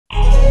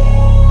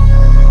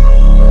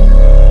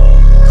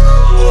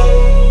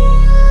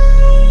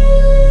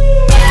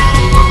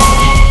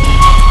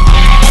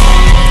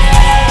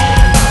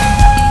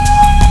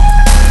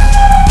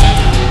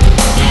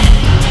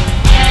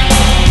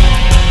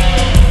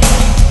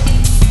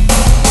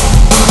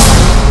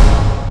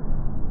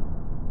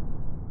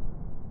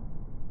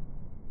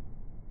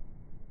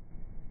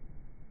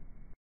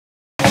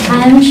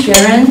I'm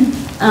Sharon.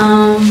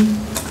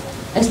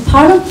 As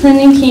part of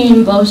planning team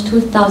in both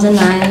 2009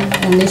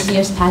 and this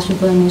year's Passion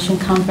for the Nation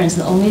conference,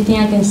 the only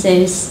thing I can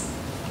say is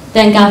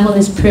thank God for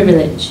this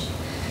privilege.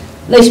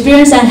 The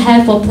experience I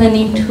had for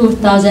planning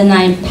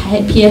 2009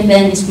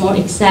 PFN is more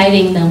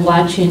exciting than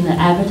watching the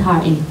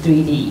Avatar in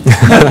 3D.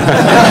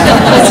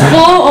 It's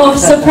full of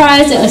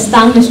surprise and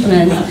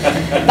astonishment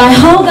by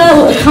how God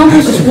will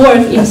accomplish His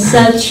work in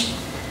such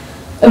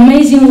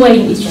amazing way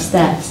in each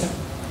step.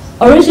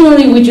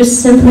 Originally, we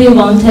just simply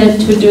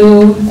wanted to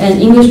do an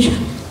English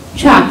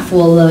track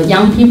for the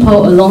young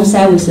people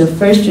alongside with the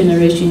first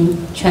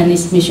generation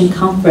Chinese mission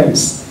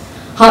conference.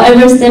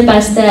 However, step by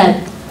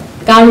step,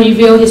 God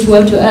revealed His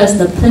word to us,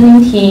 the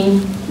planning team,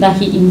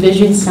 that He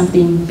envisioned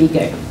something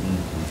bigger.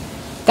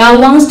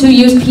 God wants to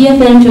use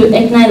PFN to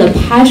ignite the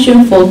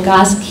passion for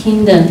God's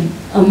kingdom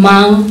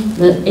among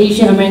the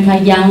Asian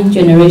American young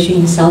generation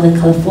in Southern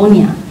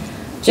California.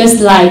 Just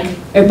like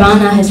Irvine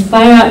has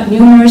fired up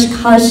numerous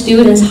college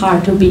students'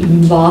 heart to be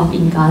involved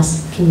in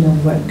God's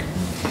kingdom work.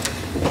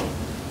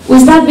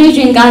 With that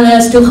vision, God led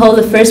us to hold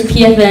the first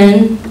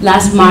PFN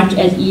last March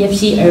at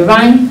EFC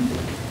Irvine,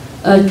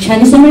 a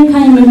Chinese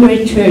American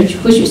immigrant church,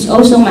 which is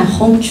also my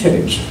home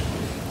church.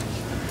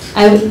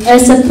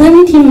 As a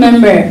planning team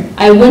member,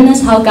 I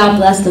witnessed how God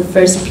blessed the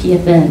first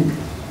PFN.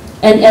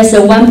 And as a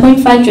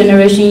 1.5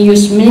 generation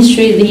youth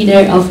ministry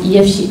leader of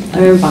EFC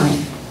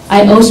Irvine,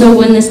 I also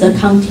witnessed the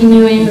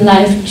continuing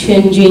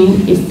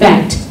life-changing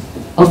effect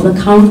of the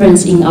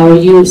conference in our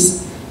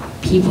youth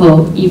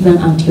people even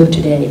until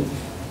today.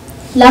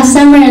 Last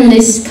summer and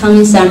this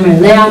coming summer,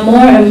 there are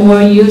more and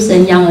more youth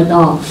and young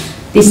adults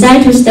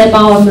decide to step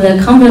out of the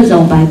comfort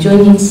zone by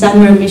joining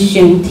summer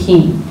mission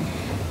team.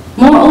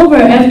 Moreover,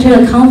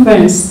 after the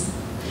conference,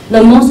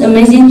 the most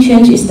amazing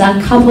change is that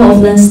a couple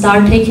of them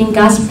start taking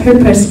God's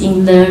purpose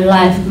in their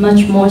life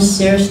much more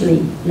seriously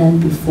than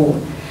before.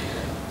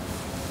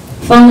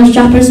 From the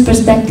shopper's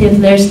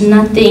perspective, there's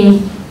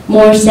nothing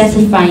more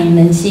satisfying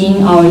than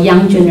seeing our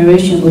young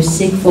generation who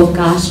seek for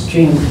God's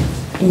dream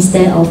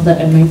instead of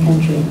the American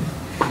dream.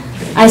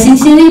 I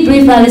sincerely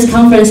believe that this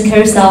conference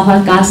carries out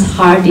what God's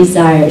heart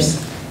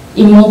desires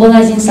in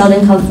mobilizing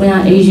Southern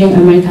California Asian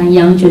American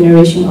young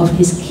generation of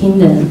His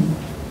kingdom.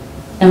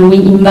 And we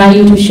invite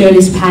you to share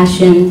this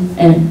passion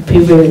and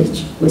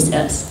privilege with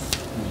us.